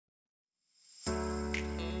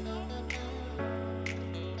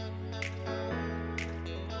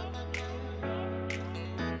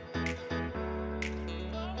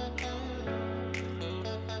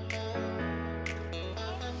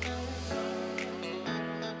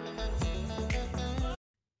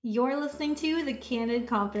You're listening to the Candid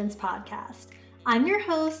Confidence Podcast. I'm your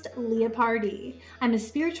host, Leah Pardee. I'm a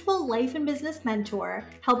spiritual life and business mentor,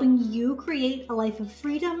 helping you create a life of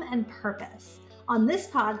freedom and purpose. On this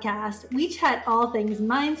podcast, we chat all things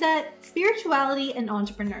mindset, spirituality, and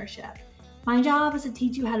entrepreneurship. My job is to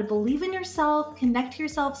teach you how to believe in yourself, connect to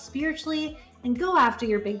yourself spiritually, and go after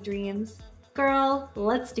your big dreams. Girl,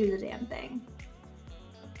 let's do the damn thing.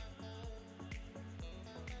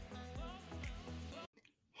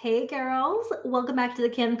 Hey girls, welcome back to the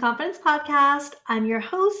Candid Confidence Podcast. I'm your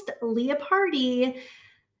host, Leah Pardee,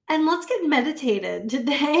 and let's get meditated.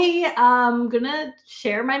 Today, I'm gonna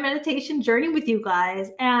share my meditation journey with you guys.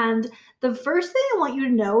 And the first thing I want you to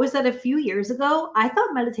know is that a few years ago, I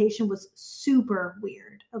thought meditation was super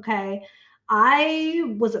weird, okay?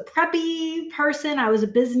 I was a preppy person, I was a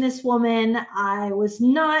businesswoman, I was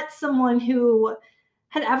not someone who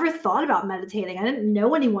had ever thought about meditating. I didn't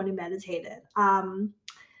know anyone who meditated.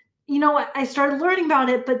 I started learning about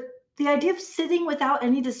it, but the idea of sitting without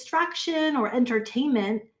any distraction or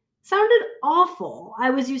entertainment sounded awful. I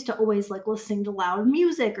was used to always listening to loud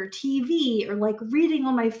music or TV or reading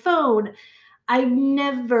on my phone. I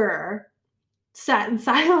never sat in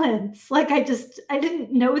silence. I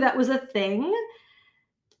didn't know that was a thing.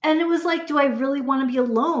 And it was do I really want to be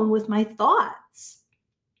alone with my thoughts?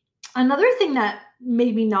 Another thing that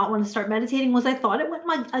made me not want to start meditating was I thought it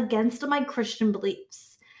went against my Christian beliefs.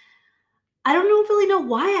 I don't really know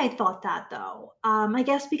why I thought that though. I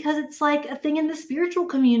guess because it's a thing in the spiritual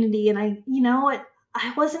community, and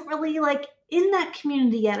I wasn't really in that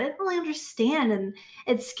community yet. I didn't really understand, and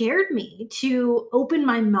it scared me to open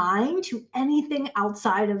my mind to anything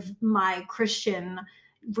outside of my Christian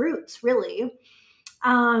roots, really.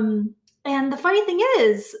 And the funny thing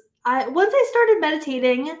is, once I started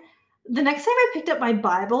meditating, the next time I picked up my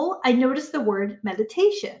Bible, I noticed the word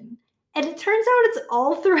meditation. And it turns out it's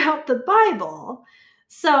all throughout the Bible.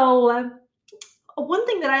 So, one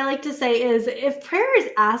thing that I like to say is if prayer is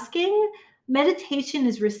asking, meditation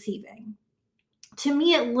is receiving. To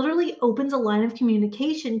me, it literally opens a line of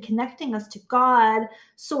communication connecting us to God,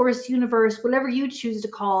 source, universe, whatever you choose to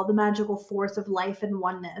call the magical force of life and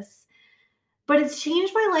oneness. But it's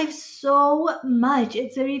changed my life so much.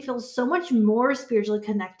 It's made me feel so much more spiritually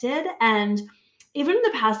connected. And even in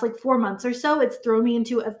the past 4 months or so, it's thrown me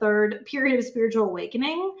into a third period of spiritual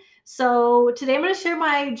awakening. So today I'm going to share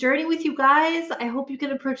my journey with you guys. I hope you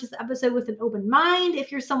can approach this episode with an open mind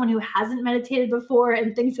if you're someone who hasn't meditated before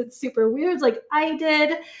and thinks it's super weird like I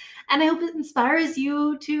did. And I hope it inspires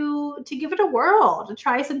you to give it a whirl, to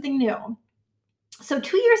try something new. So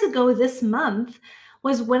 2 years ago this month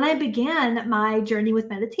was when I began my journey with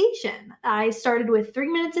meditation. I started with 3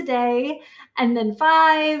 minutes a day and then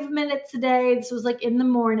 5 minutes a day. This was in the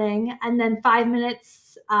morning, and then 5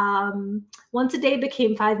 minutes once a day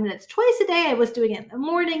became 5 minutes twice a day. I was doing it in the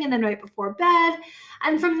morning and then right before bed.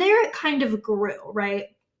 And from there, it kind of grew, right?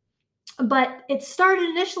 But it started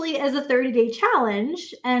initially as a 30-day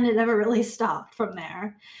challenge, and it never really stopped from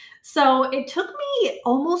there. So it took me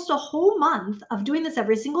almost a whole month of doing this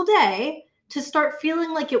every single day to start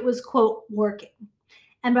feeling like it was, quote, working.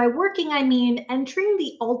 And by working, I mean entering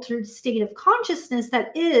the altered state of consciousness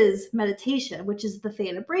that is meditation, which is the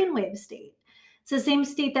theta brainwave state. It's the same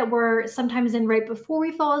state that we're sometimes in right before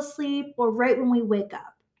we fall asleep or right when we wake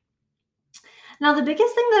up. Now, the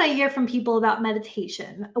biggest thing that I hear from people about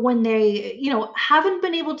meditation when they, haven't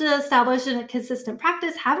been able to establish a consistent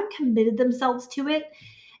practice, haven't committed themselves to it,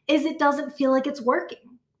 is it doesn't feel like it's working.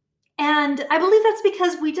 And I believe that's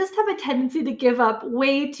because we just have a tendency to give up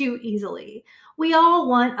way too easily. We all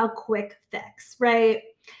want a quick fix, right?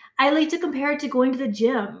 I like to compare it to going to the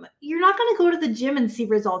gym. You're not going to go to the gym and see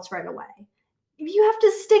results right away. You have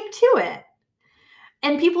to stick to it.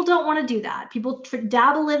 And people don't want to do that. People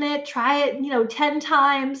dabble in it, try it, 10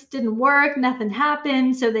 times, didn't work, nothing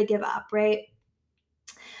happened, so they give up, right?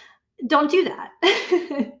 Don't do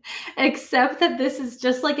that. Except that this is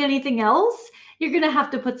just like anything else. You're going to have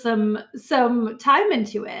to put some time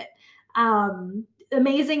into it.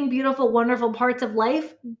 Amazing, beautiful, wonderful parts of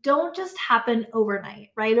life don't just happen overnight,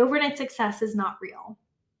 right? Overnight success is not real.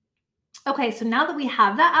 Okay, so now that we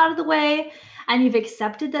have that out of the way and you've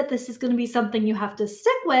accepted that this is going to be something you have to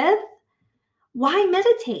stick with, why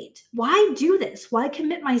meditate? Why do this? Why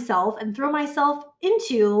commit myself and throw myself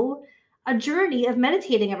into a journey of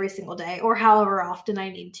meditating every single day or however often I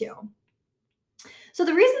need to? So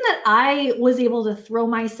the reason that I was able to throw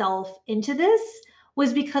myself into this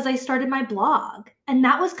was because I started my blog, and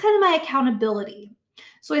that was kind of my accountability.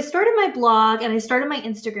 So I started my blog and I started my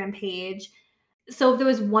Instagram page. So if there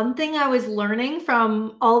was one thing I was learning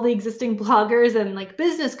from all the existing bloggers and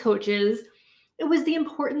business coaches, It was the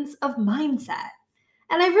importance of mindset.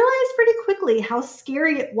 And I realized pretty quickly how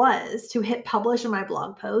scary it was to hit publish on my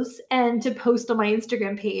blog posts and to post on my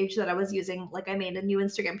Instagram page that I was using. Like, I made a new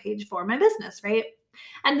Instagram page for my business, right?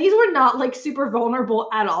 And these were not like super vulnerable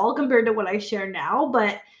at all compared to what I share now.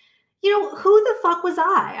 But, who the fuck was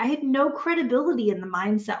I? I had no credibility in the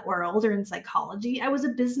mindset world or in psychology. I was a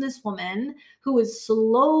businesswoman who was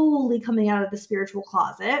slowly coming out of the spiritual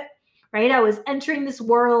closet, right? I was entering this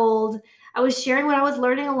world. I was sharing what I was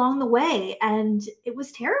learning along the way, and it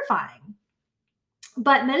was terrifying.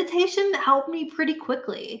 But meditation helped me pretty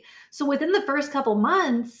quickly. So within the first couple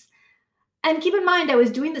months, and keep in mind, I was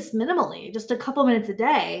doing this minimally, just a couple minutes a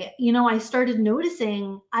day. I started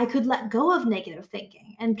noticing I could let go of negative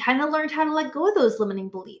thinking and kind of learned how to let go of those limiting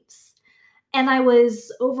beliefs. And I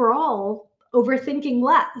was overall overthinking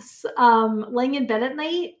less. Laying in bed at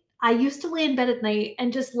night, I used to lay in bed at night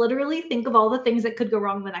and just literally think of all the things that could go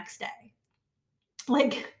wrong the next day.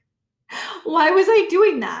 Like, why was I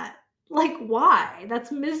doing that? Like, why?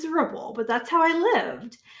 That's miserable, but that's how I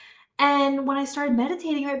lived. And when I started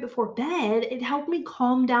meditating right before bed, it helped me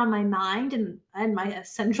calm down my mind and my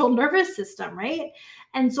central nervous system, right?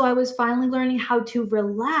 And so I was finally learning how to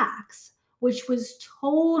relax, which was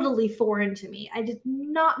totally foreign to me. I did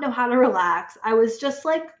not know how to relax. I was just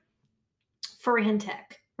like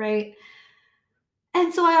frantic, right?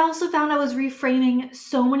 And so I also found I was reframing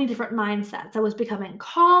so many different mindsets. I was becoming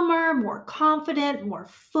calmer, more confident, more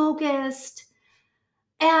focused.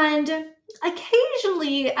 And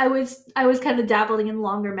occasionally I was kind of dabbling in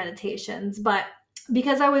longer meditations, but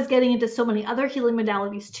because I was getting into so many other healing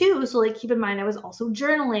modalities too, so like keep in mind I was also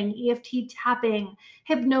journaling, EFT tapping,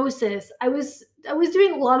 hypnosis. I was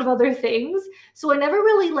doing a lot of other things. So I never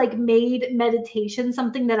really like made meditation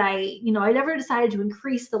something that I never decided to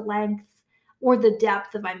increase the length or the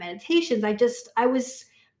depth of my meditations. I was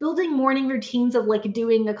building morning routines of like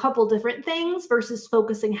doing a couple different things versus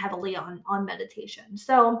focusing heavily on meditation.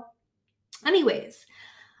 So anyways,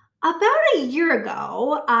 about a year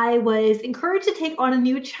ago, I was encouraged to take on a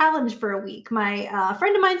new challenge for a week. My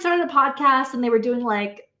friend of mine started a podcast and they were doing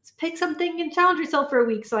like pick something and challenge yourself for a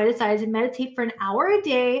week. So I decided to meditate for an hour a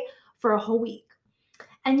day for a whole week.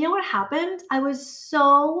 And you know what happened? I was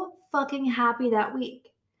so fucking happy that week.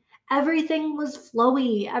 Everything was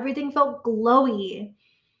flowy, everything felt glowy.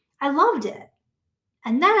 I loved it.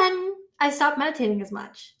 And then I stopped meditating as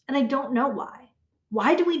much. And I don't know why.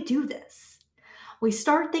 Why do we do this? We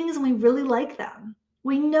start things and we really like them.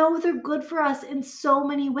 We know they're good for us in so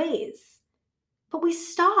many ways, but we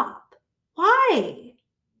stop. Why?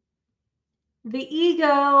 The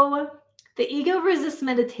ego. The ego resists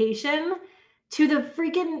meditation to the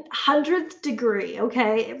freaking 100th degree,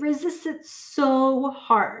 okay? It resists it so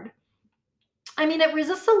hard. I mean, it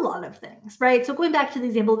resists a lot of things, right? So going back to the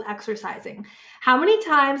example of exercising, how many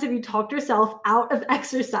times have you talked yourself out of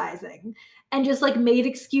exercising and just like made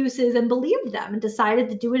excuses and believed them and decided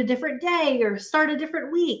to do it a different day or start a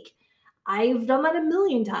different week? I've done that a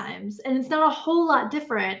million times and it's not a whole lot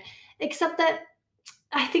different, except that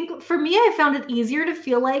I think for me, I found it easier to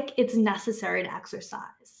feel like it's necessary to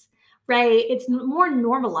exercise, right? It's more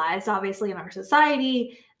normalized, obviously, in our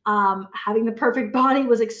society. Having the perfect body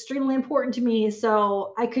was extremely important to me,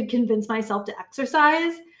 so I could convince myself to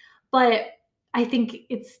exercise. But I think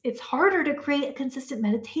it's harder to create a consistent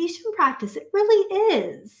meditation practice. It really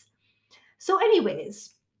is. So,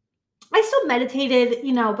 anyways, I still meditated,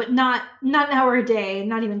 but not an hour a day,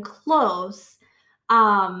 not even close.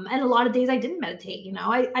 And a lot of days I didn't meditate.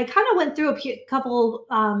 I kind of went through a couple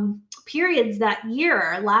periods that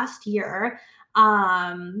year, last year,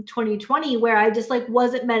 2020, where I just like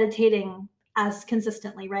wasn't meditating as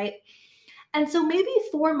consistently, right? And so maybe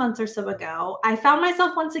 4 months or so ago, I found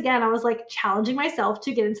myself once again, I was like challenging myself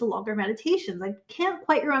to get into longer meditations. I can't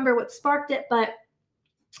quite remember what sparked it, but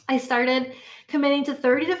I started committing to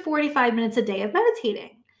 30 to 45 minutes a day of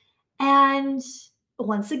meditating. And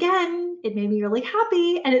once again, it made me really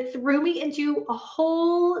happy and it threw me into a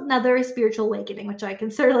whole nother spiritual awakening, which I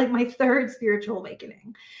consider like my third spiritual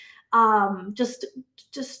awakening. Just,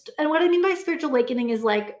 and what I mean by spiritual awakening is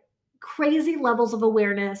like crazy levels of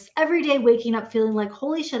awareness every day, waking up feeling like,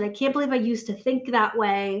 holy shit, I can't believe I used to think that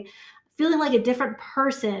way, feeling like a different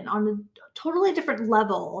person on a totally different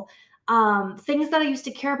level. Things that I used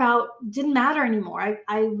to care about didn't matter anymore.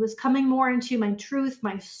 I was coming more into my truth,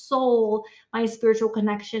 my soul, my spiritual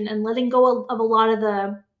connection, and letting go of a lot of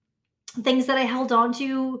the things that I held on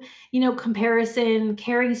to, comparison,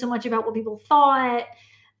 caring so much about what people thought,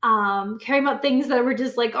 caring about things that were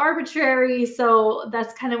just like arbitrary. So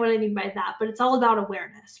that's kind of what I mean by that. But it's all about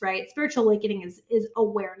awareness, right? Spiritual awakening is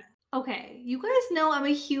awareness. Okay, You guys know I'm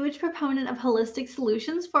a huge proponent of holistic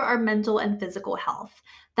solutions for our mental and physical health.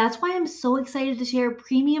 That's why I'm so excited to share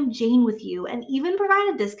Premium Jane with you and even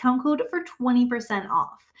provide a discount code for 20%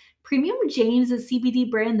 off. Premium Jane is a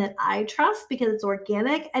CBD brand that I trust because it's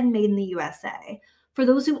organic and made in the USA. For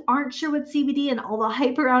those who aren't sure what CBD and all the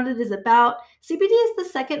hype around it is about, CBD is the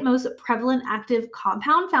second most prevalent active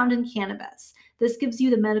compound found in cannabis. This gives you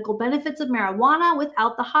the medical benefits of marijuana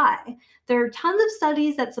without the high. There are tons of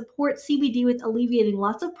studies that support CBD with alleviating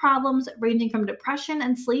lots of problems ranging from depression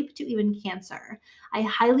and sleep to even cancer. I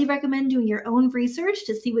highly recommend doing your own research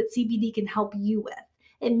to see what CBD can help you with.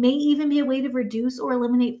 It may even be a way to reduce or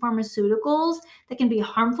eliminate pharmaceuticals that can be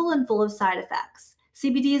harmful and full of side effects.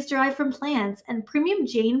 CBD is derived from plants, and Premium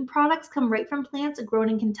Jane products come right from plants grown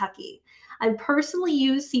in Kentucky. I personally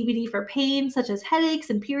use CBD for pain, such as headaches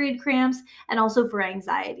and period cramps, and also for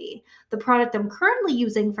anxiety. The product I'm currently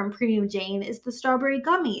using from Premium Jane is the strawberry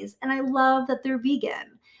gummies, and I love that they're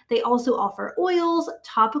vegan. They also offer oils,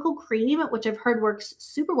 topical cream, which I've heard works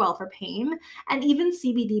super well for pain, and even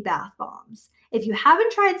CBD bath bombs. If you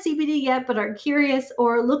haven't tried CBD yet but are curious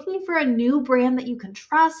or looking for a new brand that you can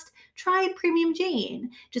trust, try Premium Jane.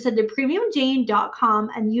 Just head to premiumjane.com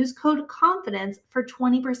and use code CONFIDENCE for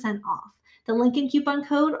 20% off. The link and coupon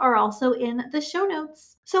code are also in the show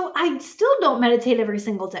notes. So I still don't meditate every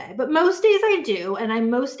single day, but most days I do. And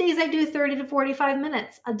most days I do 30 to 45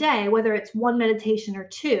 minutes a day, whether it's one meditation or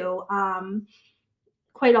two.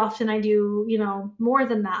 Quite often I do, more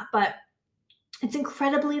than that, but it's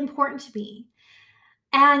incredibly important to me.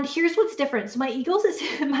 And here's what's different. So my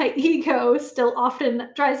ego still often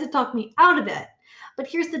tries to talk me out of it. But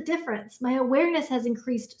here's the difference. My awareness has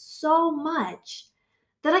increased so much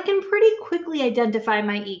that I can pretty quickly identify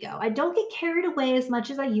my ego. I don't get carried away as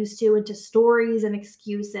much as I used to into stories and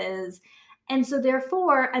excuses. And so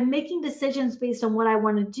therefore, I'm making decisions based on what I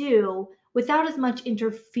want to do without as much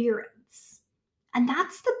interference. And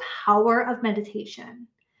that's the power of meditation.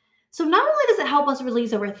 So not only does it help us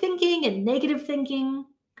release overthinking and negative thinking,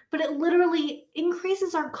 but it literally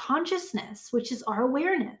increases our consciousness, which is our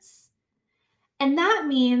awareness. And that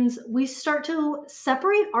means we start to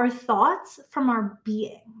separate our thoughts from our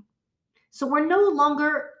being. So we're no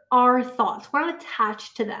longer our thoughts. We're not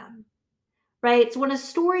attached to them, right? So when a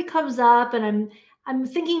story comes up and I'm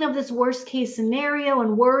thinking of this worst case scenario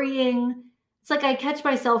and worrying, it's like I catch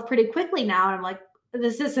myself pretty quickly now and I'm like,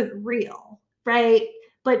 this isn't real, right?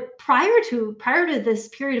 But prior to this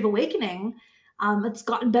period of awakening, it's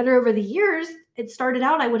gotten better over the years. It started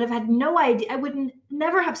out, I would have had no idea. I would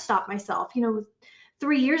never have stopped myself.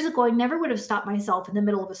 3 years ago, I never would have stopped myself in the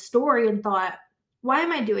middle of a story and thought, why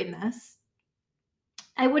am I doing this?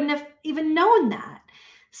 I wouldn't have even known that.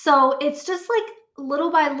 So it's just like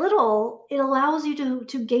little by little, it allows you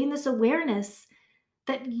to gain this awareness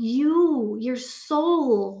that your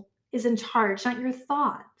soul is in charge, not your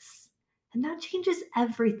thoughts. And that changes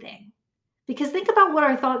everything. Because think about what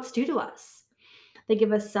our thoughts do to us. They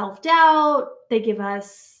give us self-doubt. They give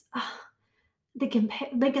us,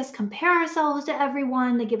 make us compare ourselves to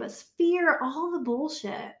everyone. They give us fear, all the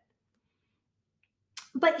bullshit.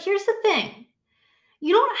 But here's the thing.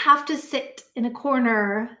 You don't have to sit in a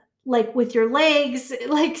corner like with your legs,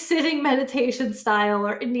 like sitting meditation style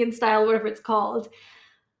or Indian style, whatever it's called.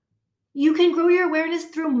 You can grow your awareness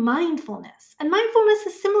through mindfulness. And mindfulness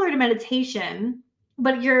is similar to meditation,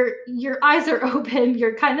 but your eyes are open.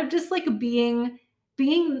 You're kind of just like being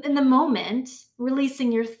in the moment,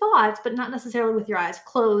 releasing your thoughts, but not necessarily with your eyes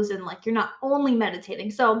closed and like you're not only meditating.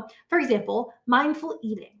 So, for example, mindful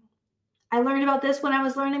eating. I learned about this when I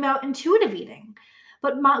was learning about intuitive eating,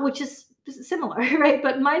 which is similar, right?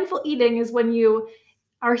 But mindful eating is when you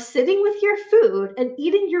are sitting with your food and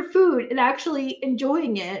eating your food and actually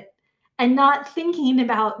enjoying it and not thinking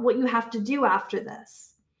about what you have to do after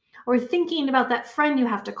this or thinking about that friend you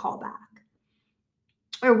have to call back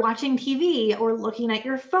or watching TV or looking at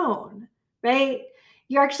your phone, right?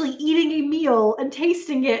 You're actually eating a meal and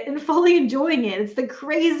tasting it and fully enjoying it. It's the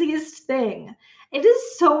craziest thing. It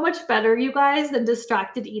is so much better, you guys, than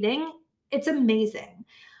distracted eating. It's amazing.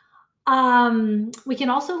 We can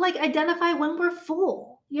also like identify when we're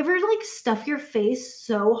full. You ever like stuff your face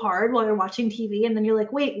so hard while you're watching TV and then you're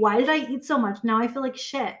like, wait, why did I eat so much? Now I feel like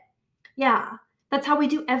shit. Yeah, that's how we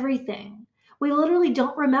do everything. We literally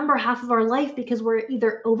don't remember half of our life because we're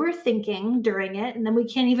either overthinking during it and then we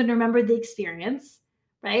can't even remember the experience,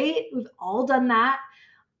 right? We've all done that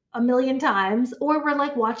a million times, or we're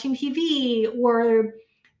like watching TV or,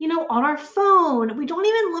 on our phone. We don't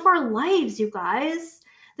even live our lives, you guys.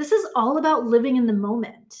 This is all about living in the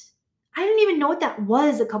moment. I didn't even know what that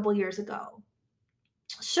was a couple years ago.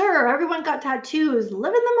 Sure, everyone got tattoos.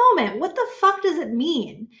 Live in the moment. What the fuck does it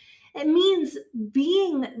mean? It means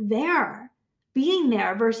being there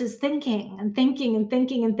versus thinking and thinking and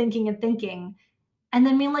thinking and thinking and thinking. And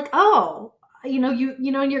then being like, oh,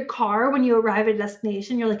 in your car when you arrive at a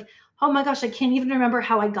destination, you're like, oh my gosh, I can't even remember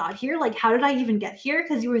how I got here. Like, how did I even get here?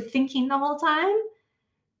 Because you were thinking the whole time.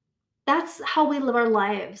 That's how we live our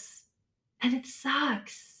lives. And it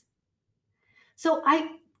sucks. So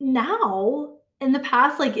I now in the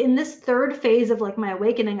past, like in this third phase of like my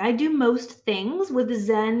awakening, I do most things with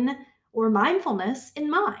Zen or mindfulness in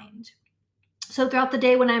mind. So throughout the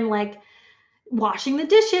day when I'm like washing the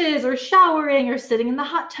dishes or showering or sitting in the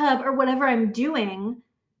hot tub or whatever I'm doing,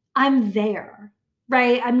 I'm there,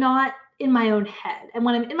 right? I'm not in my own head. And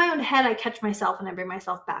when I'm in my own head, I catch myself and I bring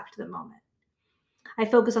myself back to the moment. I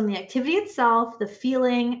focus on the activity itself, the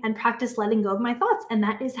feeling, and practice letting go of my thoughts. And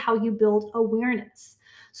that is how you build awareness.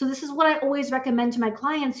 So this is what I always recommend to my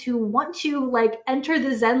clients who want to like enter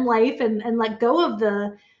the Zen life and let go of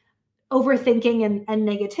the overthinking and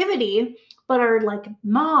negativity, but are like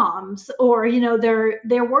moms or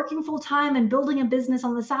they're working full time and building a business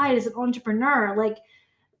on the side as an entrepreneur. Like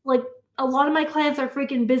a lot of my clients are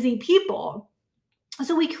freaking busy people.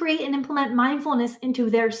 So we create and implement mindfulness into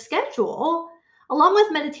their schedule along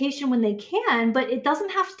with meditation when they can, but it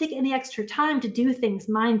doesn't have to take any extra time to do things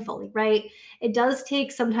mindfully, right? It does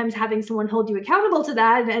take sometimes having someone hold you accountable to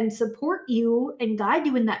that and support you and guide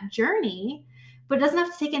you in that journey, but it doesn't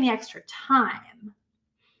have to take any extra time.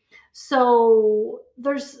 So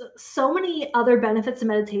there's so many other benefits of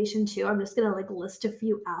meditation too. I'm just going to like list a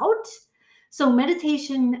few out. So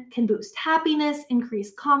meditation can boost happiness,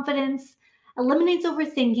 increase confidence, eliminates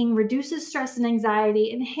overthinking, reduces stress and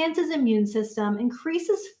anxiety, enhances immune system,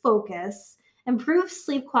 increases focus, improves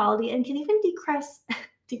sleep quality, and can even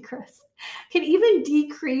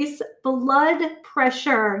decrease blood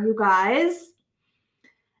pressure, you guys.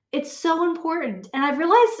 It's so important. And I've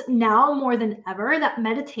realized now more than ever that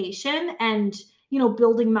meditation and,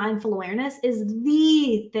 building mindful awareness is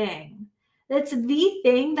the thing. It's the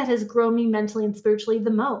thing that has grown me mentally and spiritually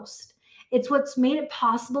the most. It's what's made it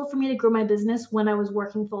possible for me to grow my business when I was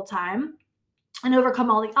working full time and overcome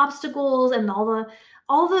all the obstacles and all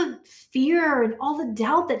the fear and all the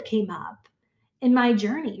doubt that came up in my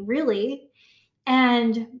journey, really.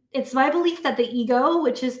 And it's my belief that the ego,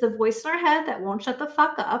 which is the voice in our head that won't shut the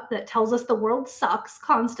fuck up, that tells us the world sucks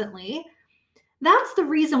constantly, that's the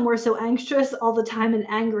reason we're so anxious all the time and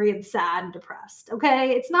angry and sad and depressed. Okay?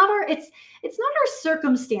 It's not our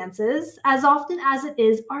circumstances as often as it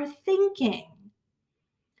is our thinking.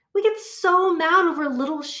 We get so mad over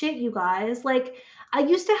little shit, you guys. Like, I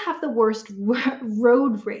used to have the worst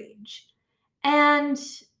road rage. And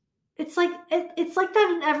it's like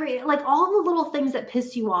that in every, like, all the little things that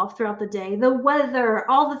piss you off throughout the day, the weather,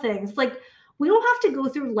 all the things. Like, we don't have to go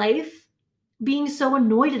through life being so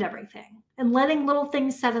annoyed at everything and letting little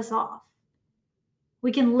things set us off.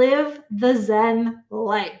 We can live the Zen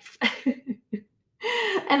life.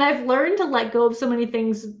 And I've learned to let go of so many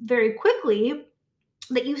things very quickly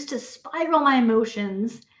that used to spiral my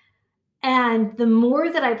emotions. And the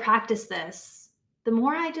more that I practice this, the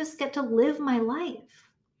more I just get to live my life.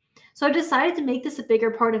 So I decided to make this a bigger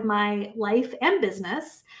part of my life and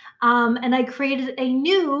business. And I created a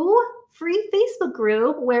new free Facebook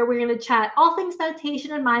group where we're going to chat all things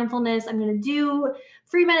meditation and mindfulness. I'm going to do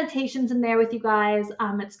free meditations in there with you guys.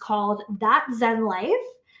 It's called That Zen Life.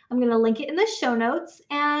 I'm going to link it in the show notes,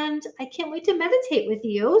 and I can't wait to meditate with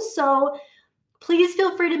you. So please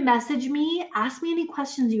feel free to message me, ask me any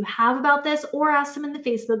questions you have about this, or ask them in the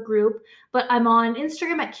Facebook group. But I'm on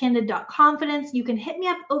Instagram at candid.confidence. You can hit me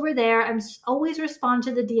up over there. I'm always respond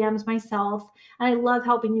to the DMs myself. And I love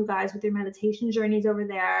helping you guys with your meditation journeys over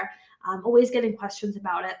there. I'm always getting questions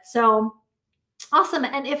about it. So awesome.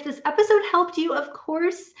 And if this episode helped you, of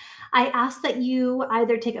course, I ask that you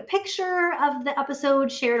either take a picture of the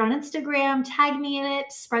episode, share it on Instagram, tag me in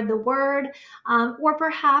it, spread the word, or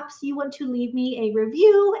perhaps you want to leave me a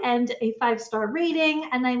review and a 5-star rating,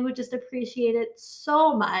 and I would just appreciate it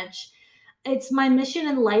so much. It's my mission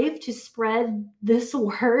in life to spread this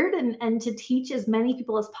word and to teach as many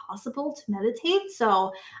people as possible to meditate.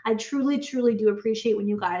 So I truly, truly do appreciate when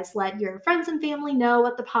you guys let your friends and family know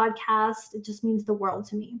about the podcast. It just means the world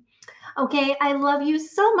to me. Okay, I love you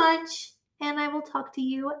so much, and I will talk to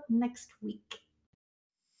you next week.